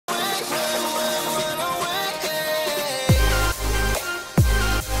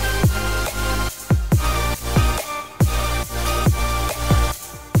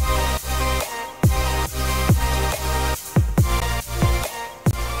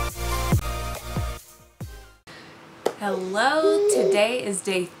Hello, today is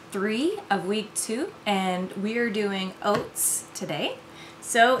day 3 of week 2 and we are doing oats today.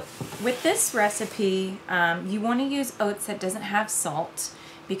 So with this recipe, you want to use oats that doesn't have salt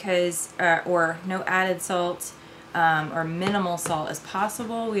because, or no added salt or minimal salt as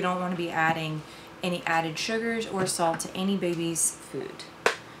possible. We don't want to be adding any added sugars or salt to any baby's food.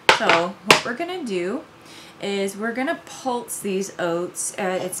 So what we're going to do is we're going to pulse these oats.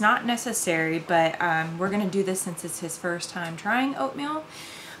 It's not necessary, but we're going to do this since it's his first time trying oatmeal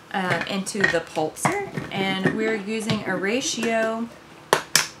into the pulser. And we're using a ratio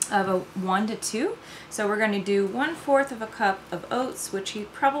of a 1 to 2. So we're going to do 1/4 of a cup of oats, which he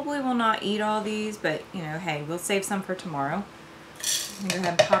probably will not eat all these, but you know, hey, we'll save some for tomorrow. I'm going to go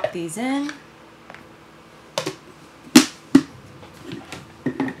ahead and pop these in.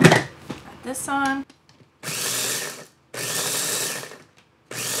 Put this on.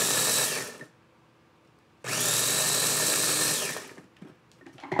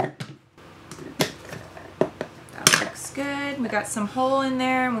 Good. We got some whole in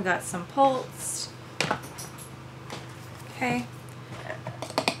there and we got some pulsed. Okay.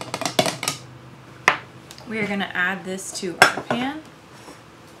 We are going to add this to our pan.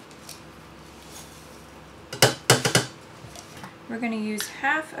 We're going to use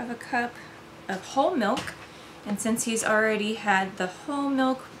 1/2 of a cup of whole milk, and since he's already had the whole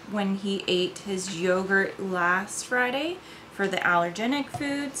milk when he ate his yogurt last Friday for the allergenic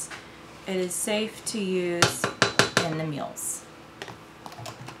foods, it is safe to use in the meals.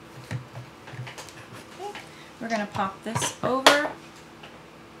 Okay. We're going to pop this over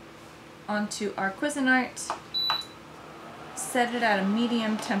onto our Cuisinart, set it at a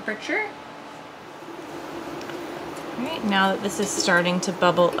medium temperature. Alright, now that this is starting to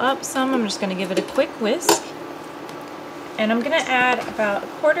bubble up some, I'm just going to give it a quick whisk. And I'm going to add about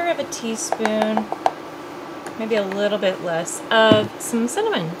 1/4 of a teaspoon, maybe a little bit less, of some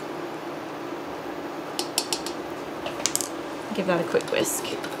cinnamon. Give that a quick whisk.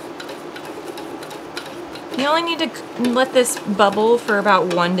 You only need to let this bubble for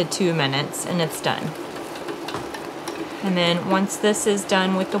about 1 to 2 minutes and it's done. And then once this is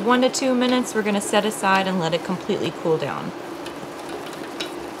done with the 1 to 2 minutes, we're going to set aside and let it completely cool down.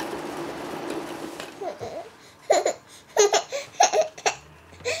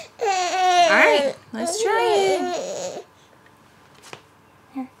 Alright, let's try it.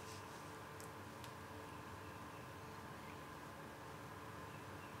 Here.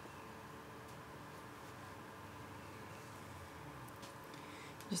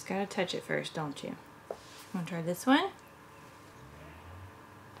 Just gotta touch it first, don't you? Want to try this one?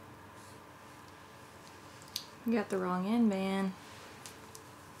 You got the wrong end, man.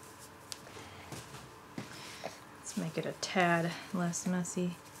 Let's make it a tad less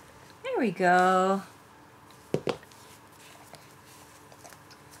messy. There we go.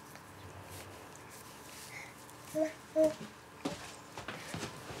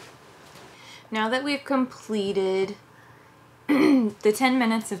 Now that we've completed the 10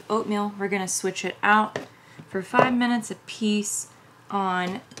 minutes of oatmeal, we're going to switch it out for 5 minutes apiece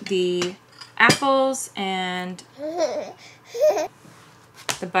on the apples and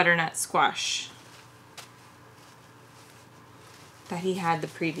the butternut squash that he had the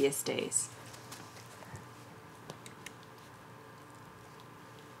previous days.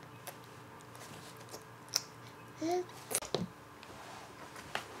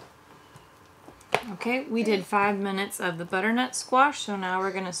 Okay, we did 5 minutes of the butternut squash, so now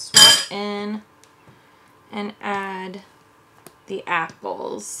we're going to swap in and add the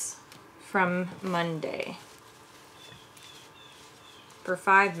apples from Monday for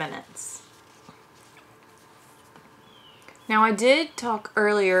 5 minutes. Now, I did talk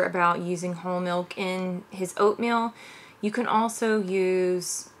earlier about using whole milk in his oatmeal. You can also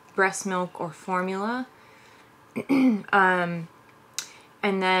use breast milk or formula.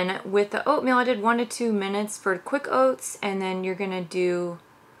 And then with the oatmeal, I did 1 to 2 minutes for quick oats, and then you're going to do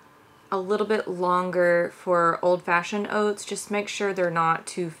a little bit longer for old-fashioned oats. Just make sure they're not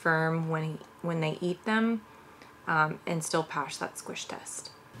too firm when they eat them, and still pass that squish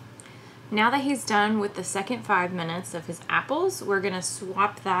test. Now that he's done with the second 5 minutes of his apples, we're going to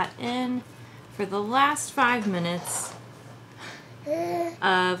swap that in for the last 5 minutes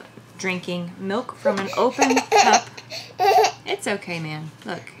of drinking milk from an open cup. It's okay, man.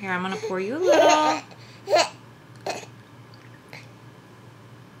 Look, here, I'm going to pour you a little.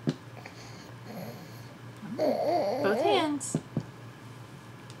 Both hands.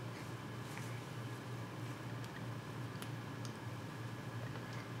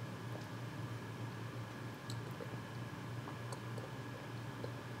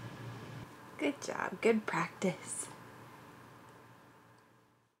 Good job. Good practice.